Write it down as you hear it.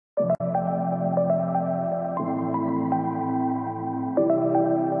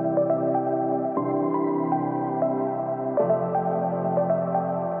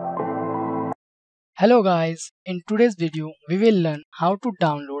Hello guys, in today's video we will learn how to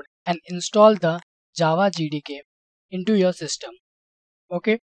download and install the Java JDK into your system.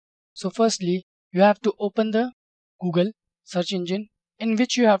 Okay, so firstly you have to open the Google search engine in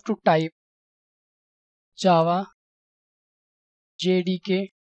which you have to type Java JDK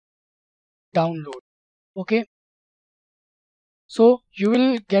download. Okay, so you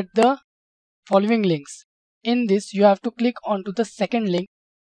will get the following links. In this you have to click onto the second link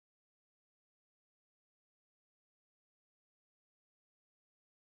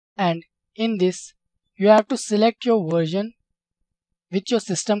and in this you have to select your version with your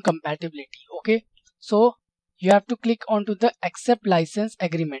system compatibility. Okay, so you have to click onto the accept license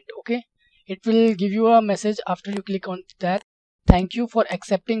agreement. Okay, it will give you a message after you click on that. Thank you for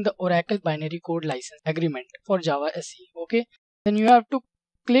accepting the Oracle binary code license agreement for Java SE. Okay, then you have to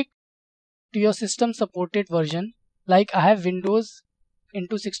click to your system supported version. Like I have Windows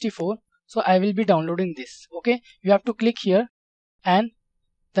into 64, so I will be downloading this. Okay, you have to click here and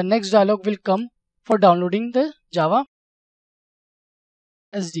the next dialog will come for downloading the Java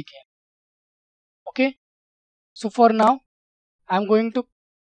SDK. Okay, so for now I'm going to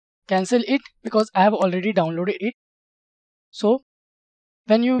cancel it because I have already downloaded it. So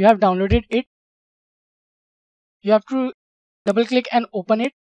when you have downloaded it, you have to double click and open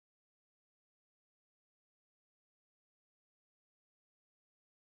it.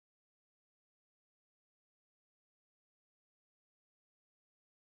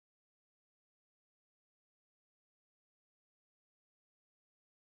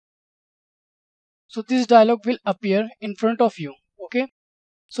 So this dialog will appear in front of you. Okay,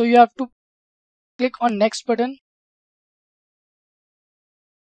 so you have to click on next button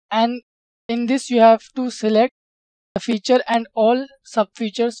and in this you have to select the feature and all sub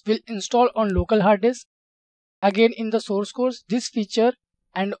features will install on local hard disk. Again in the source code this feature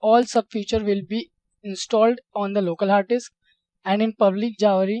and all sub feature will be installed on the local hard disk and in public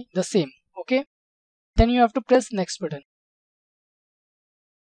Java the same. Okay, then you have to press next button.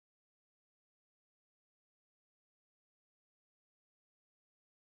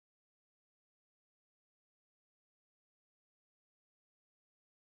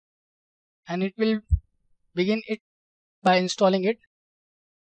 And it will begin it by installing it.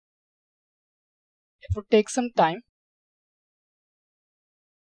 It would take some time.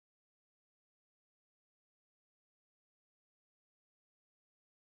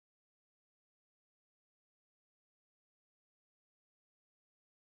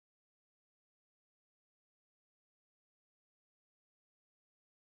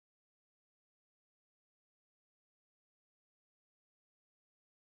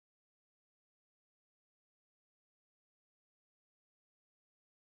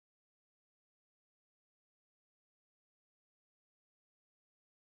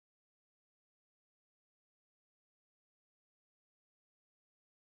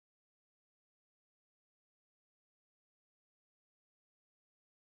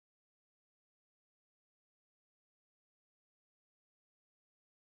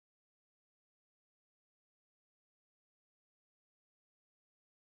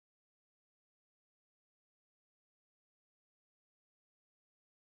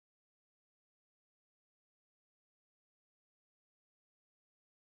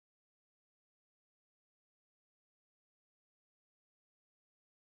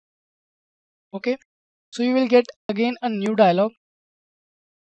 Okay, so you will get again a new dialog.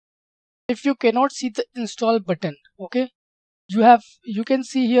 If you cannot see the install button, okay, you can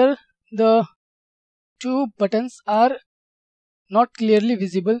see here the two buttons are not clearly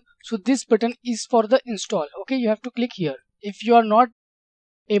visible. So this button is for the install. Okay, you have to click here. If you are not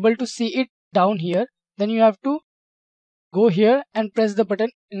able to see it down here, then you have to go here and press the button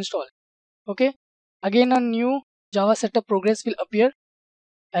install. Okay, again a new Java setup progress will appear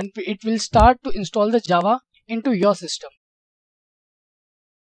and it will start to install the Java into your system.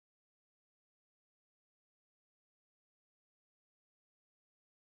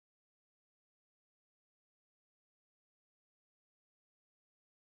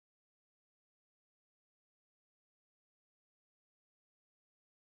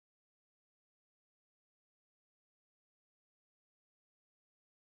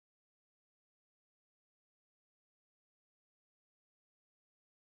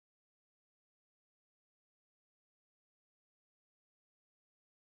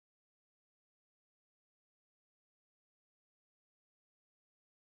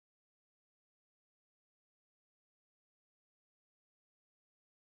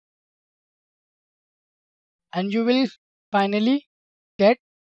 And you will finally get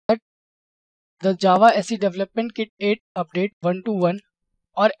that the Java SE Development Kit 8 update 1 to 1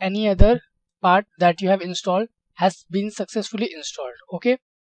 or any other part that you have installed has been successfully installed. Okay,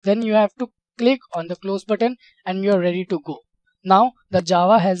 then you have to click on the close button and you are ready to go. Now the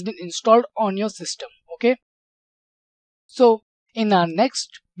Java has been installed on your system. Okay, so in our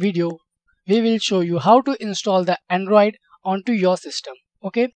next video we will show you how to install the Android onto your system.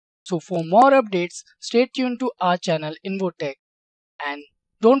 Okay, so for more updates, stay tuned to our channel INVOOTECH, and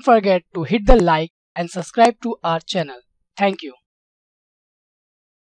don't forget to hit the like and subscribe to our channel. Thank you.